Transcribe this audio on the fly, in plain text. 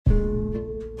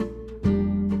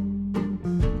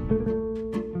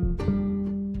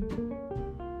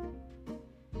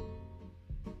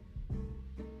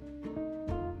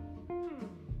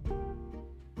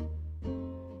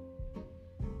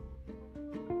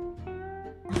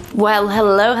Well,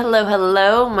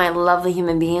 hello, my lovely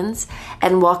human beings,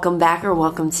 and welcome back or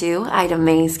welcome to Ida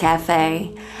May's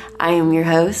Cafe. I am your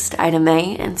host, Ida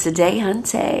May, and today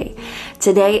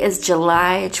is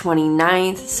July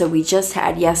 29th, so we just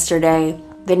had yesterday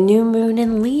the new moon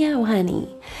in Leo, honey.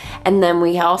 And then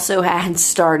we also had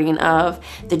starting of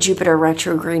the Jupiter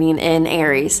retrograding in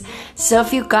Aries. So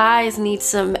if you guys need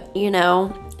some,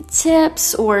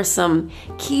 tips or some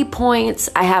key points,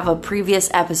 I have a previous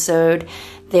episode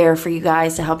there for you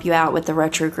guys to help you out with the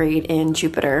retrograde in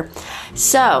Jupiter.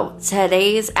 So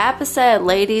today's episode,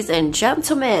 ladies and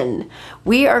gentlemen,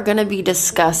 we are going to be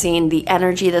discussing the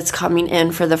energy that's coming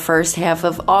in for the first half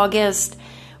of August,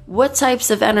 what types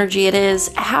of energy it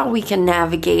is, how we can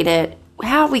navigate it,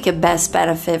 how we can best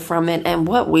benefit from it, and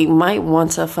what we might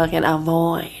want to fucking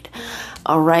avoid.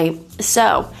 All right,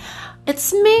 so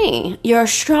it's me, your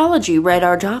astrology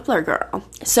radar Doppler girl.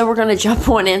 So we're going to jump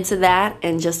on into that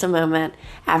in just a moment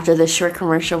after this short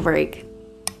commercial break.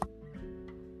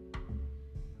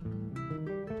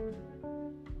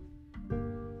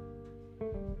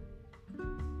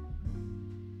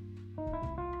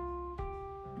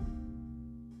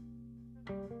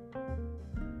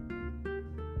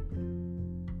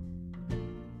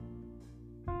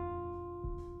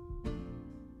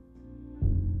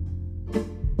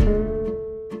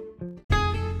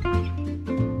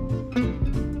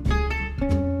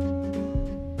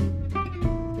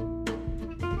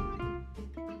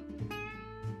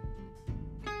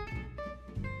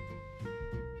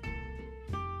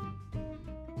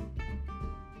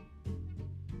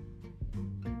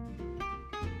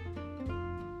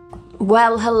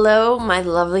 Well, hello, my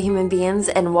lovely human beings,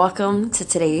 and welcome to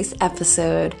today's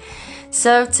episode.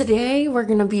 So today we're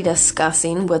going to be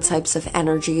discussing what types of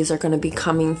energies are going to be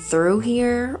coming through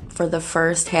here for the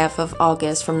first half of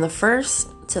August, from the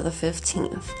 1st to the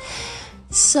 15th.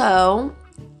 So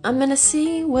I'm going to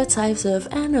see what types of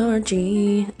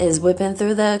energy is whipping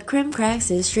through the crim cracks,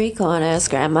 the street corners,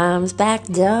 grandmom's back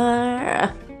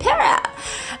door. Para!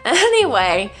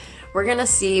 Anyway, we're going to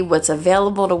see what's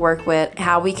available to work with,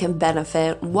 how we can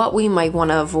benefit, what we might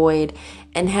want to avoid,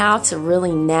 and how to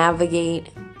really navigate,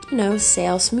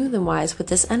 sail smooth and wise with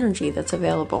this energy that's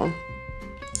available.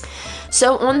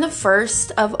 So on the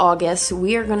 1st of August,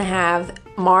 we are going to have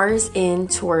Mars in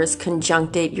Taurus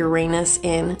conjuncted Uranus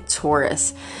in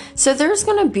Taurus. So there's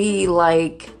going to be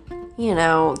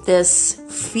this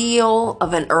feel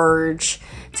of an urge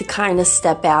to kind of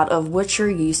step out of what you're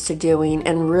used to doing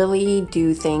and really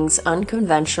do things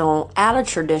unconventional, out of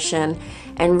tradition,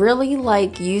 and really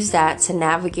use that to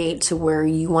navigate to where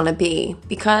you want to be.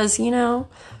 Because, you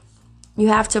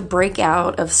have to break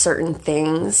out of certain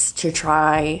things to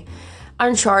try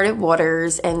uncharted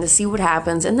waters and to see what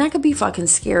happens. And that could be fucking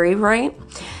scary, right?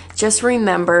 Just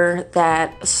remember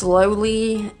that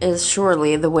slowly is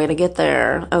surely the way to get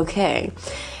there. Okay.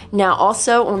 Now,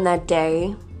 also on that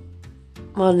day,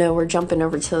 well, no, we're jumping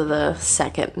over to the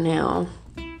 2nd now.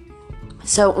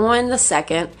 So on the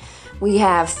 2nd, we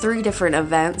have 3 different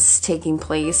events taking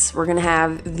place. We're going to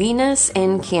have Venus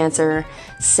in Cancer,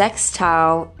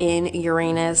 sextile in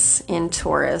Uranus in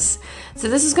Taurus. So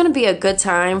this is going to be a good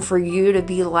time for you to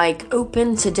be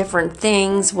open to different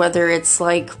things, whether it's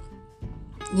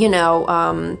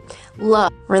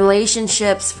love,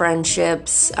 relationships,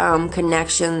 friendships,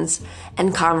 connections,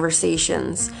 and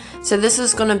conversations. So this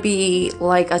is going to be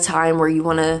a time where you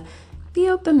want to be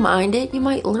open-minded. You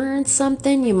might learn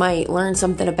something. You might learn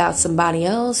something about somebody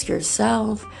else,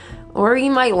 yourself, or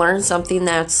you might learn something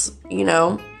that's,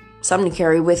 something to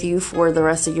carry with you for the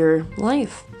rest of your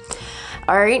life.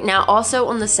 All right, now also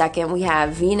on the 2nd, we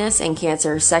have Venus in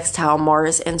Cancer, sextile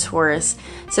Mars in Taurus.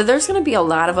 So there's going to be a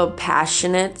lot of a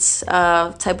passionate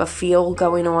type of feel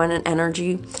going on and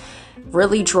energy,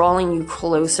 really drawing you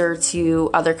closer to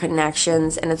other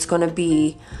connections. And it's going to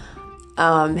be,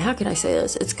 how can I say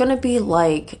this? It's going to be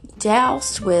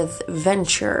doused with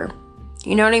venture.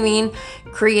 You know what I mean?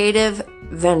 Creative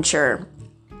venture.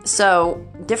 So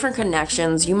different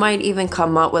connections. You might even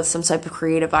come up with some type of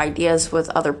creative ideas with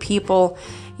other people.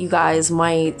 You guys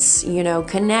might,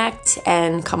 connect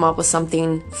and come up with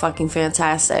something fucking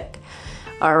fantastic.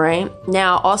 All right.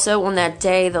 Now, also on that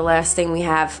day, the last thing we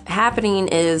have happening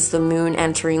is the moon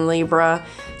entering Libra.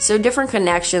 So different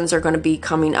connections are going to be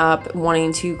coming up,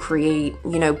 wanting to create,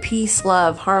 peace,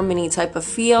 love, harmony type of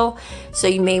feel. So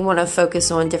you may want to focus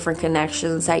on different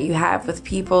connections that you have with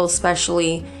people,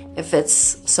 especially if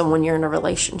it's someone you're in a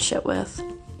relationship with.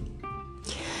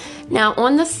 Now,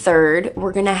 on the 3rd,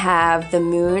 we're going to have the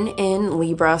moon in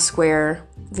Libra square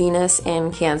Venus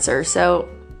in Cancer. So,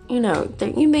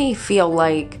 you may feel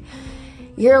like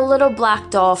you're a little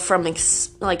blocked off from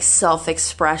like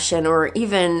self-expression or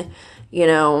even,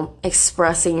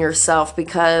 expressing yourself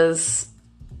because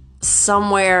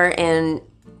somewhere in,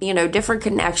 different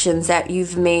connections that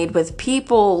you've made with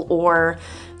people or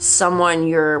someone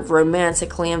you're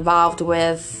romantically involved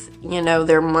with,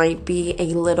 there might be a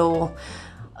little,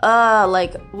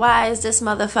 like, why is this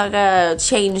motherfucker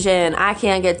changing? I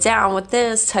can't get down with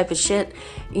this type of shit.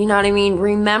 You know what I mean?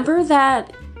 Remember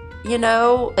that,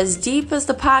 as deep as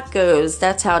the pot goes,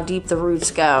 that's how deep the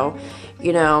roots go,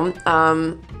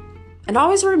 and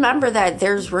always remember that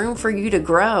there's room for you to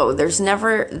grow.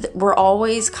 We're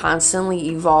always constantly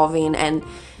evolving. And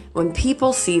when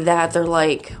people see that, they're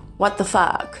like, what the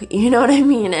fuck? You know what I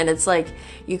mean? And it's like,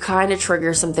 you kind of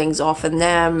trigger some things off in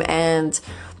them, and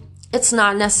it's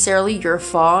not necessarily your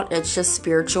fault. It's just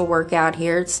spiritual work out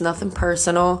here. It's nothing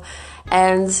personal.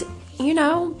 And,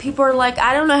 people are like,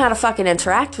 I don't know how to fucking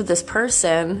interact with this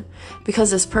person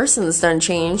because this person's done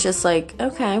changed. It's like,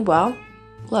 okay, well,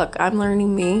 look, I'm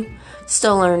learning me,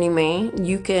 still learning me.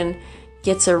 You can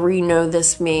get to re-know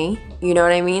this me. You know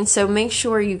what I mean? So make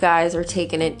sure you guys are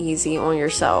taking it easy on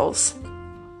yourselves.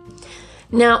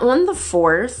 Now, on the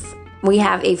 4th, we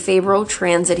have a favorable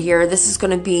transit here. This is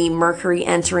going to be Mercury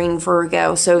entering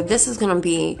Virgo. So this is going to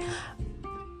be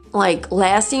like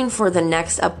lasting for the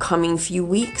next upcoming few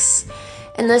weeks.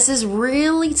 And this is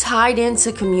really tied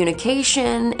into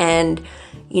communication and,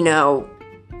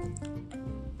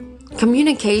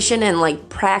 communication and like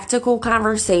practical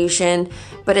conversation,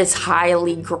 but it's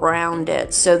highly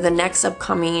grounded. So the next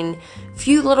upcoming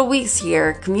few little weeks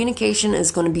here, communication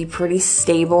is going to be pretty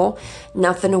stable.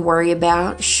 Nothing to worry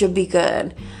about. Should be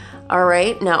good. All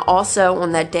right. Now, also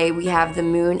on that day, we have the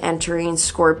moon entering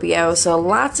Scorpio. So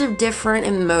lots of different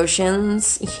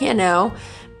emotions,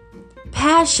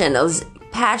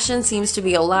 Passion seems to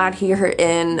be a lot here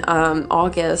in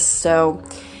August. So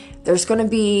there's going to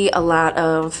be a lot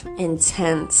of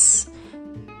intense,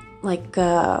 like,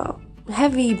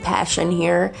 heavy passion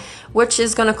here, which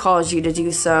is going to cause you to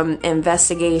do some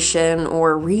investigation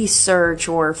or research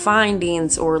or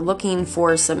findings or looking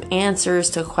for some answers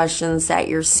to questions that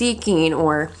you're seeking,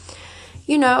 or,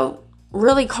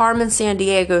 really Carmen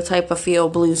Sandiego type of feel,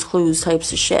 Blue's Clues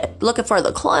types of shit. Looking for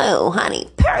the clue, honey,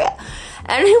 period.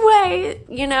 Anyway,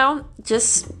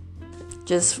 just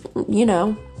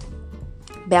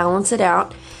balance it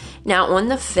out. Now, on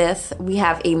the 5th, we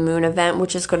have a moon event,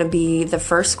 which is going to be the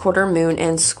first quarter moon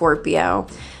in Scorpio.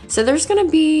 So there's going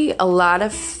to be a lot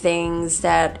of things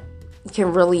that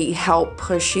can really help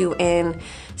push you in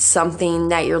something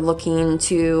that you're looking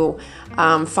to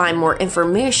find more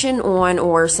information on,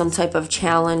 or some type of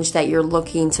challenge that you're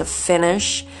looking to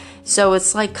finish. So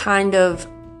it's like kind of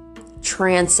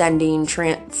transcending,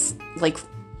 like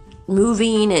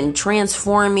moving and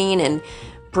transforming and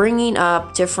bringing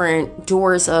up different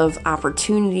doors of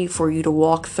opportunity for you to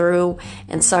walk through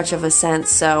in such of a sense.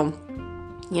 So,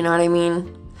 you know what I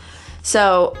mean?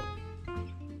 So,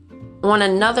 on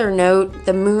another note,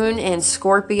 the moon in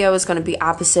Scorpio is going to be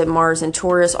opposite Mars and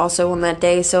Taurus also on that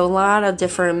day. So, a lot of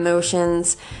different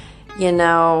emotions,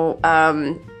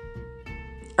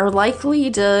 are likely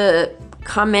to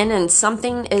come in, and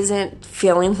something isn't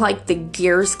feeling like the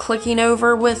gears clicking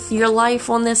over with your life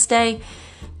on this day.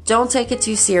 Don't take it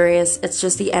too serious. It's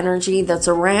just the energy that's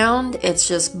around. It's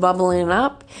just bubbling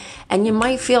up. And you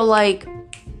might feel like,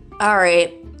 all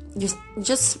right,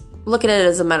 just look at it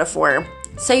as a metaphor.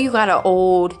 Say you got an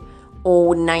old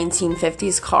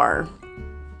 1950s car.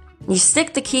 You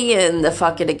stick the key in the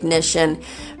fucking ignition.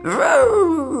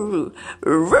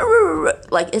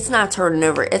 Like, it's not turning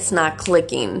over. It's not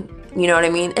clicking. You know what I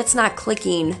mean? It's not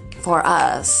clicking for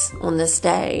us on this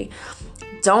day.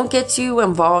 Don't get too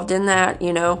involved in that,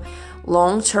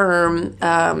 long-term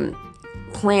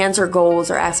plans or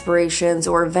goals or aspirations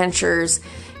or ventures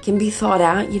can be thought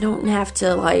out. You don't have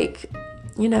to,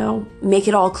 make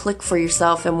it all click for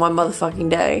yourself in one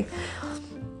motherfucking day.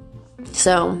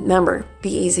 So remember, be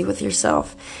easy with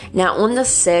yourself. Now, on the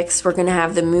 6th, we're going to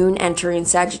have the moon entering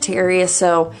Sagittarius.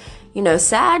 So,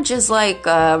 Sag is like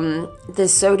the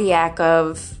zodiac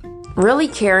of really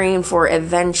caring for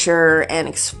adventure and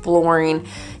exploring.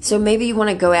 So maybe you want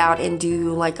to go out and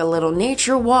do like a little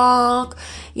nature walk,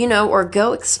 or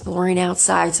go exploring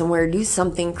outside somewhere, do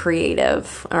something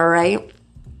creative. All right.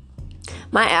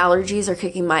 My allergies are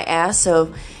kicking my ass,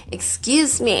 so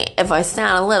excuse me if I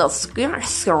sound a little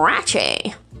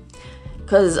scratchy,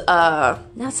 because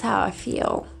that's how I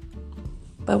feel.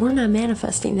 But we're not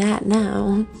manifesting that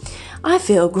now. I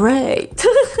feel great.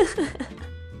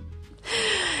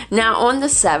 Now, on the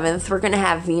 7th, we're going to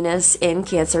have Venus in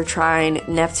Cancer trine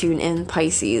Neptune in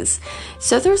Pisces.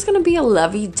 So there's going to be a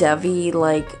lovey-dovey,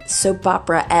 like, soap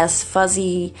opera-esque,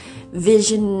 fuzzy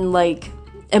vision, like,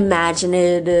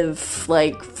 imaginative,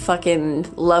 like,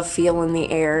 fucking love feel in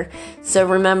the air. So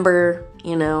remember,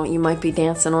 you know, you might be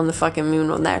dancing on the fucking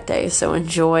moon on that day. So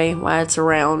enjoy while it's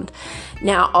around.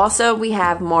 Now, also, we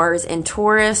have Mars in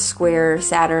Taurus, square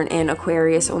Saturn in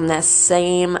Aquarius on that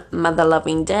same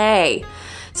mother-loving day.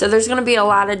 So there's going to be a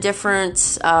lot of different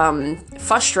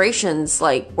frustrations,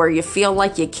 like where you feel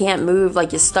like you can't move,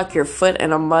 like you stuck your foot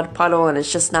in a mud puddle and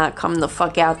it's just not coming the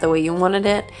fuck out the way you wanted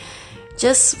it.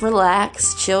 Just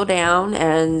relax, chill down,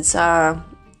 and,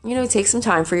 you know, take some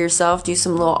time for yourself, do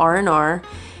some little R&R,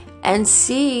 and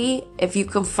see if you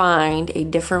can find a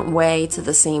different way to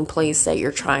the same place that you're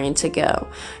trying to go.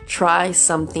 Try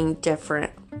something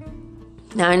different.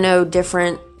 Now, I know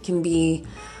different can be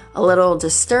a little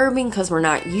disturbing because we're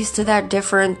not used to that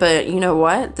different, but you know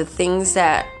what? The things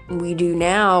that we do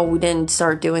now, we didn't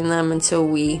start doing them until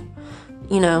we,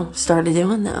 you know, started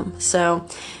doing them. So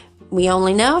we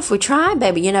only know if we try,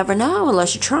 baby. You never know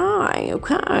unless you try,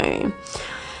 okay?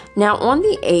 Now, on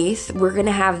the 8th, we're going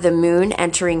to have the moon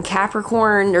entering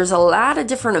Capricorn. There's a lot of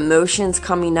different emotions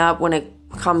coming up when it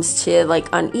comes to,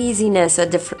 like, uneasiness, a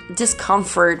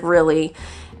discomfort, really.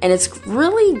 And it's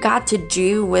really got to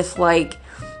do with, like,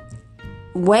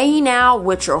 weighing out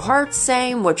what your heart's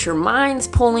saying, what your mind's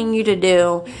pulling you to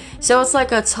do. So it's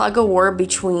like a tug of war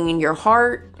between your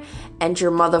heart and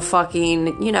your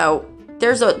motherfucking, you know,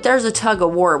 there's a tug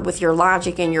of war with your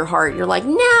logic and your heart. You're like,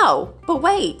 no, but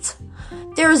wait.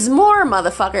 There's more,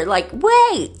 motherfucker. Like,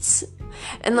 wait.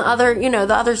 And the other, you know,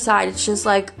 the other side, it's just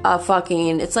like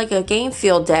it's like a game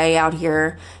field day out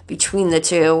here between the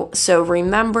two. So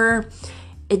remember,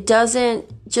 it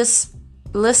doesn't just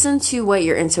listen to what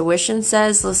your intuition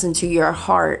says. Listen to your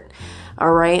heart.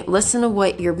 All right. Listen to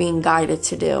what you're being guided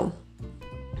to do.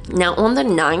 Now, on the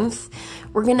 9th,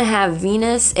 we're going to have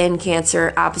Venus in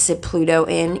Cancer opposite Pluto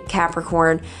in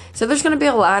Capricorn. So there's going to be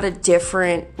a lot of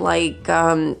different, like,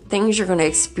 things you're going to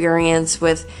experience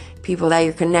with people that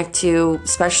you're connected to,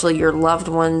 especially your loved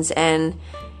ones. And,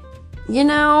 you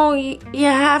know, you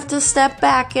have to step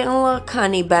back and look,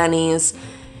 honey bunnies.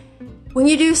 When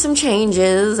you do some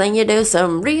changes and you do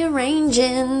some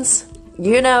rearrangings,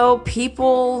 you know,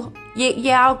 people, you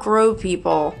outgrow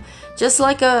people. Just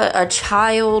like a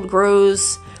child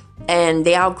grows and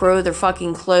they outgrow their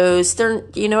fucking clothes.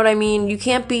 You know what I mean? You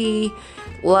can't be,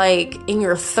 like, in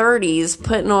your 30s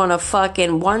putting on a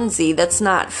fucking onesie that's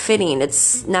not fitting.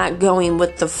 It's not going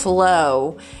with the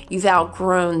flow. You've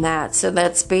outgrown that. So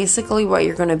that's basically what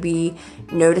you're going to be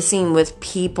noticing with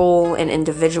people and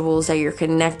individuals that you're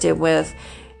connected with,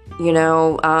 you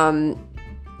know,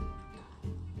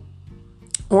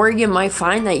 or you might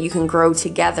find that you can grow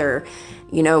together.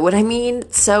 You know what I mean?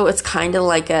 So it's kind of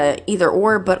like a either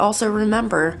or, but also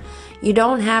remember, you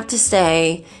don't have to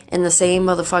stay in the same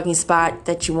motherfucking spot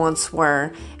that you once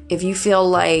were. If you feel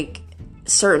like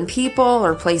certain people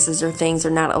or places or things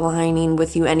are not aligning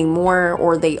with you anymore,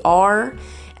 or they are,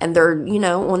 and they're, you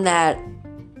know, on that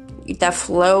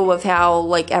flow of how,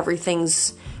 like,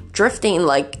 everything's drifting,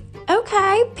 like,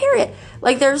 okay, period.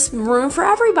 Like, there's room for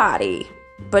everybody.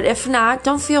 But if not,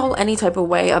 don't feel any type of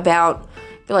way about,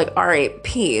 be like, all right,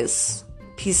 peace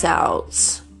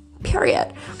out,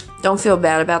 period. Don't feel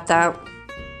bad about that.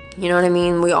 You know what I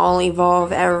mean? We all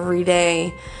evolve every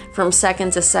day from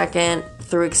second to second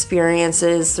through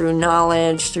experiences, through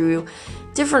knowledge, through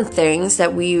different things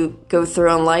that we go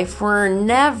through in life. We're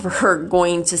never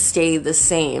going to stay the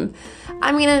same.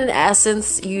 I mean, in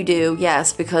essence, you do,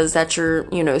 yes, because that's your,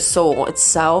 you know, soul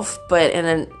itself. But in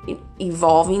an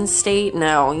evolving state,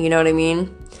 no. You know what I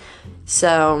mean?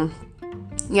 So,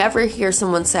 you ever hear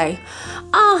someone say,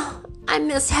 oh, I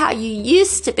miss how you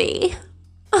used to be.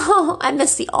 Oh, I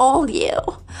miss the old you.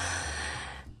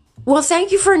 Well,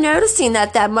 thank you for noticing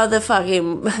that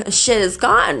motherfucking shit is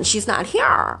gone. She's not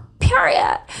here.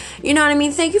 Period. You know what I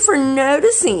mean? Thank you for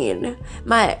noticing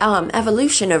my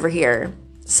evolution over here.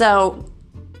 So,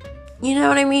 you know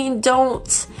what I mean?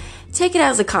 Don't take it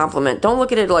as a compliment. Don't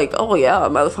look at it like, oh yeah,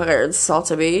 motherfucker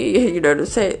insulted me. You know what I'm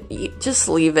saying? Just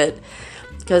leave it.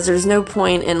 Because there's no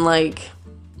point in, like,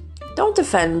 don't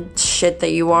defend shit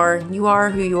that you are. You are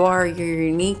who you are. You're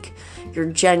unique.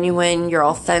 You're genuine. You're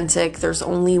authentic. There's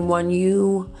only one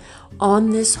you on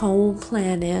this whole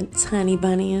planet, honey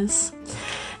bunnies.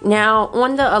 Now,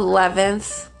 on the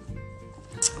 11th,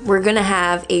 we're going to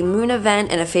have a moon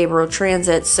event and a favorable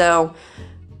transit. So,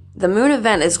 the moon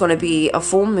event is going to be a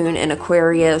full moon in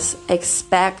Aquarius.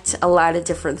 Expect a lot of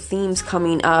different themes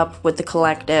coming up with the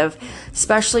collective,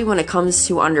 especially when it comes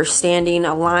to understanding,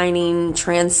 aligning,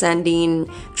 transcending,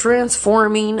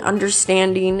 transforming,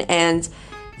 understanding, and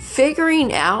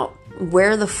figuring out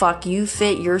where the fuck you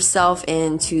fit yourself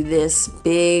into this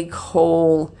big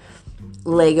whole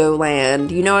Lego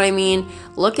land. You know what I mean?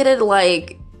 Look at it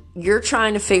like you're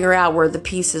trying to figure out where the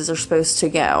pieces are supposed to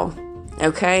go.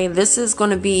 Okay, this is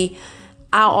going to be,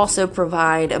 I'll also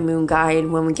provide a moon guide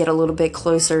when we get a little bit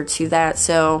closer to that.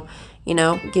 So,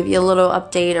 give you a little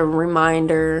update, a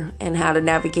reminder, and how to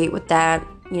navigate with that.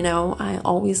 I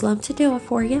always love to do it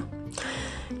for you.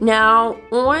 Now,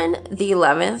 on the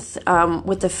 11th,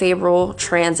 with the favorable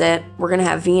transit, we're going to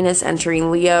have Venus entering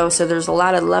Leo. So there's a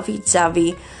lot of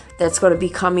lovey-dovey that's going to be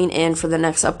coming in for the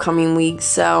next upcoming week.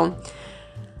 So,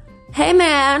 hey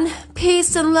man,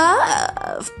 peace and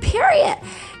love, period.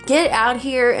 Get out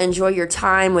here, enjoy your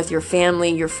time with your family,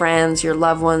 your friends, your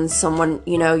loved ones, someone,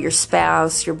 your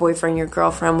spouse, your boyfriend, your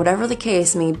girlfriend, whatever the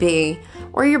case may be,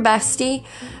 or your bestie,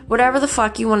 whatever the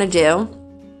fuck you want to do,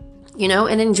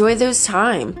 and enjoy those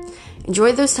time.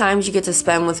 Enjoy those times you get to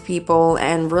spend with people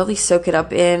and really soak it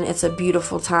up in. It's a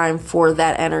beautiful time for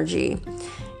that energy.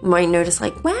 You might notice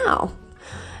like, wow,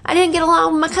 I didn't get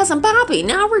along with my cousin Bobby.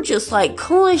 Now we're just like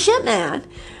cool as shit, man.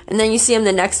 And then you see him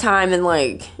the next time and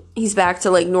like he's back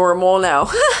to like normal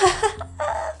now.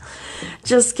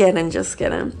 Just kidding.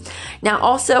 Now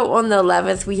also on the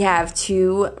 11th, we have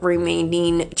 2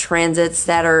 remaining transits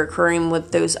that are occurring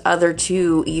with those other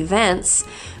 2 events,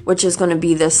 which is going to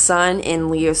be the Sun in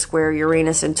Leo square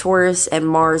Uranus and Taurus, and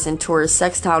Mars in Taurus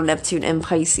sextile Neptune and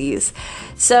Pisces.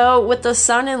 So with the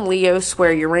Sun in Leo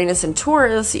square Uranus and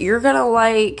Taurus, you're going to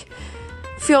like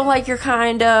feel like you're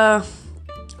kind of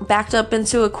backed up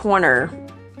into a corner,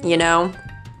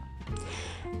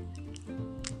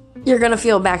 You're going to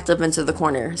feel backed up into the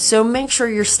corner. So make sure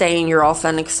you're staying your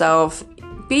authentic self.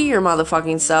 Be your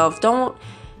motherfucking self. Don't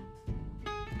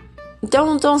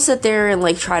sit there and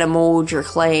like try to mold your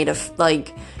clay to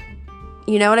like,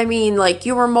 you know what I mean? Like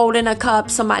you were molding a cup,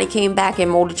 somebody came back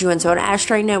and molded you into an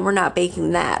ashtray. No, we're not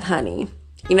baking that, honey.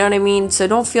 You know what I mean? So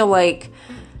don't feel like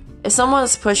if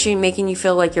someone's making you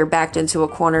feel like you're backed into a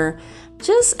corner,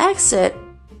 just exit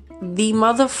the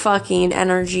motherfucking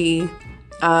energy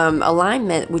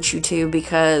alignment with you two,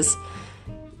 because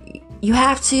you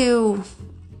have to.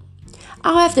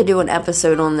 I'll have to do an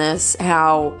episode on this,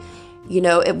 how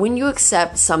when you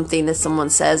accept something that someone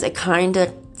says, it kind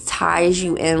of ties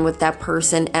you in with that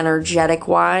person energetic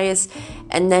wise,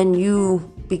 and then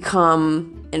you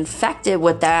become infected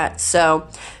with that. So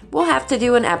we'll have to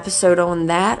do an episode on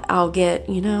that. I'll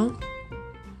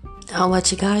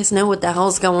let you guys know what the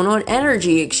hell's going on.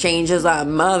 Energy exchange is a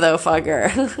motherfucker.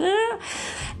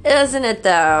 Isn't it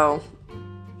though?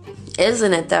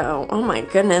 Oh my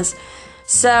goodness.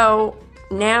 So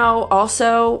now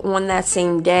also on that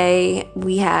same day,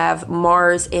 we have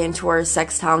Mars in Taurus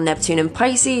sextile Neptune and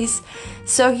Pisces.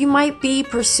 So you might be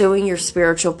pursuing your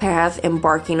spiritual path,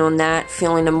 embarking on that,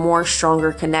 feeling a more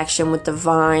stronger connection with the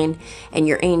divine and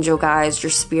your angel guides,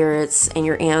 your spirits and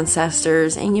your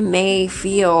ancestors. And you may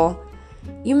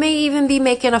even be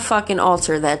making a fucking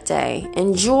altar that day.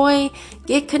 Enjoy,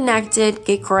 get connected,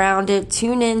 get grounded,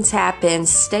 tune in, tap in,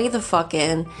 stay the fuck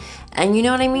in. And you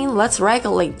know what I mean? Let's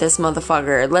regulate this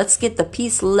motherfucker. Let's get the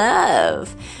peace,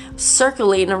 love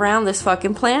circulating around this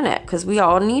fucking planet, because we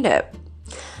all need it.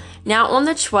 Now on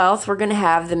the 12th, we're going to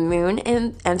have the moon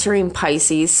entering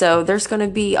Pisces. So there's going to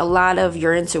be a lot of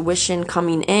your intuition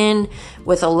coming in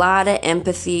with a lot of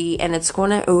empathy, and it's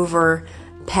going to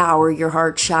overpower your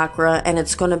heart chakra, and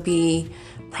it's going to be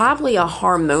probably a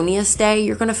harmonious day.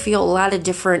 You're going to feel a lot of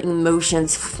different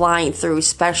emotions flying through,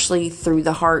 especially through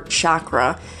the heart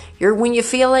chakra. When you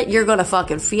feel it, you're going to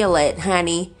fucking feel it,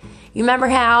 honey. You remember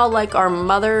how, like, our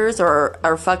mothers or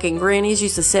our fucking grannies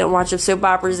used to sit and watch soap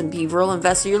operas and be real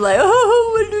invested? You're like,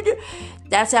 oh,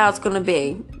 that's how it's going to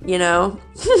be,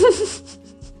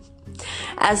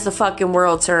 as the fucking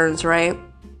world turns, right?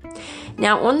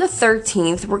 Now, on the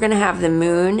 13th, we're going to have the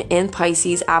moon in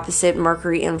Pisces opposite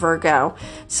Mercury in Virgo.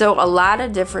 So a lot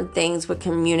of different things with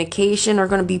communication are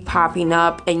going to be popping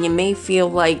up, and you may feel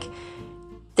like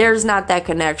there's not that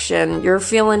connection. You're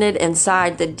feeling it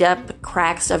inside the depth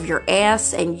cracks of your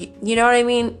ass, and you know what I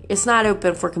mean? It's not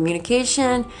open for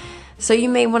communication, so you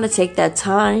may want to take that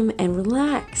time and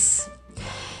relax.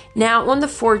 Now, on the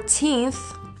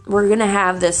 14th, we're going to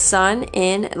have the Sun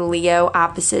in Leo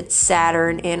opposite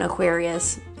Saturn in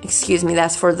Aquarius. Excuse me,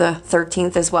 that's for the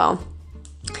 13th as well.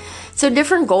 So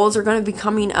different goals are going to be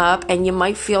coming up, and you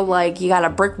might feel like you got a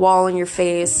brick wall in your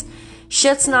face.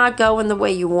 Shit's not going the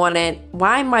way you want it.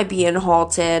 Why am I being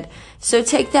halted? So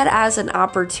take that as an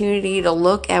opportunity to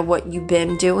look at what you've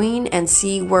been doing and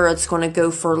see where it's going to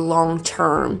go for long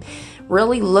term.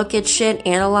 Really look at shit,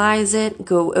 analyze it,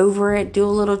 go over it, do a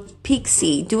little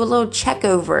peek-see, do a little check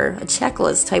over, a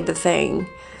checklist type of thing.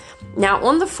 Now,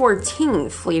 on the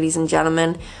 14th, ladies and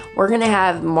gentlemen, we're going to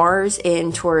have Mars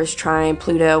in Taurus trine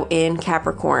Pluto in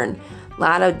Capricorn. A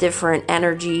lot of different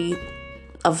energy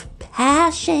of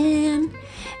passion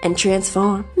and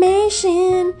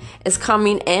transformation is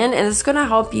coming in, and it's going to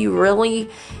help you really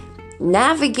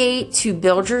navigate to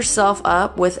build yourself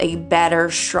up with a better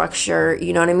structure,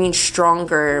 you know what I mean?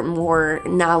 Stronger, more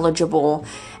knowledgeable,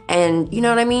 and you know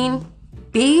what I mean?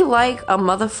 Be like a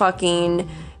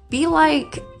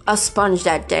sponge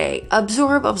that day.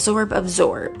 Absorb, absorb,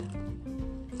 absorb.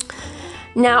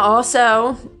 Now,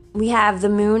 also, we have the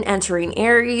moon entering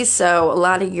Aries, so a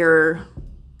lot of your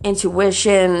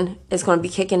intuition is going to be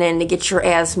kicking in to get your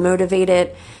ass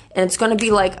motivated, and it's going to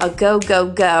be like a go, go,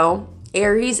 go.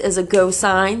 Aries is a go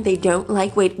sign. They don't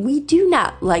like wait. We do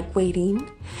not like waiting.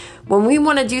 When we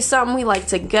want to do something, we like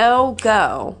to go,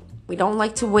 go. We don't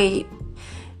like to wait.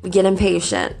 We get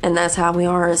impatient, and that's how we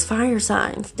are as fire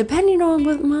signs, depending on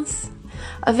what month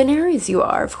of an Aries you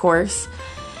are, of course.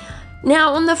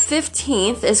 Now, on the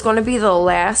 15th is going to be the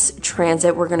last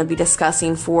transit we're going to be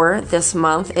discussing for this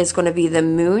month. Is going to be the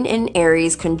moon in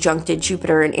Aries conjuncted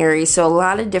Jupiter in Aries. So a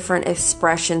lot of different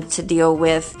expressions to deal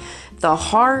with the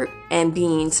heart and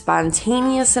being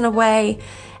spontaneous in a way.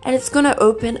 And it's going to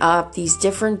open up these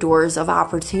different doors of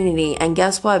opportunity. And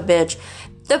guess what, bitch?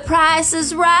 The price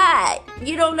is right.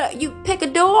 You don't know. You pick a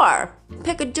door.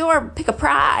 Pick a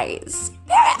prize.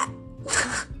 Yeah.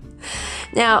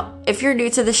 Now, if you're new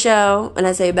to the show, and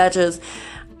I say betches,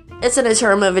 it's a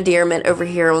term of endearment over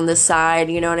here on this side,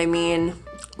 you know what I mean?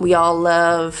 I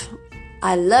love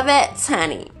it,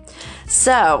 honey.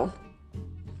 So,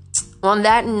 on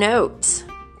that note,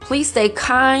 please stay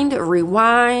kind,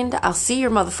 rewind. I'll see your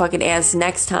motherfucking ass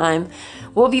next time.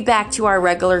 We'll be back to our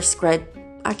regular script.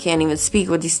 I can't even speak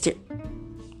with these...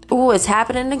 Ooh, it's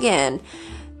happening again.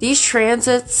 These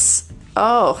transits,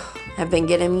 have been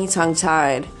getting me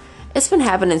tongue-tied. It's been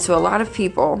happening to a lot of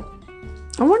people.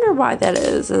 I wonder why that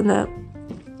is, isn't it?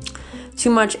 Too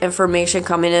much information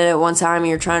coming in at one time and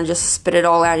you're trying to just spit it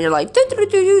all out and you're like, thank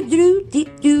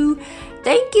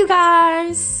you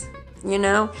guys. You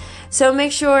know? So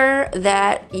make sure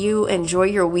that you enjoy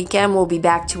your weekend. We'll be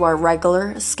back to our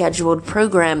regular scheduled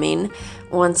programming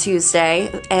on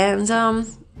Tuesday. And,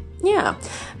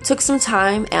 took some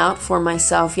time out for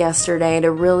myself yesterday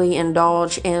to really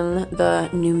indulge in the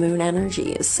new moon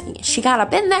energies. She got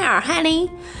up in there,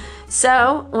 honey.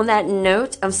 So, on that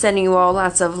note, I'm sending you all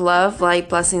lots of love, light,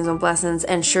 blessings on blessings,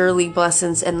 and surely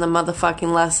blessings in the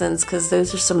motherfucking lessons, because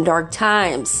those are some dark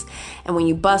times. And when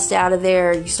you bust out of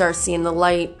there, you start seeing the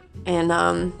light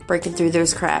and breaking through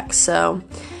those cracks. So,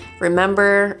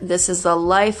 remember, this is the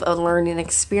life of learning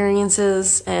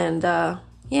experiences, and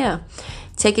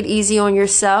take it easy on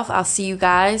yourself. I'll see you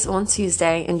guys on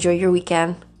Tuesday. Enjoy your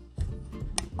weekend.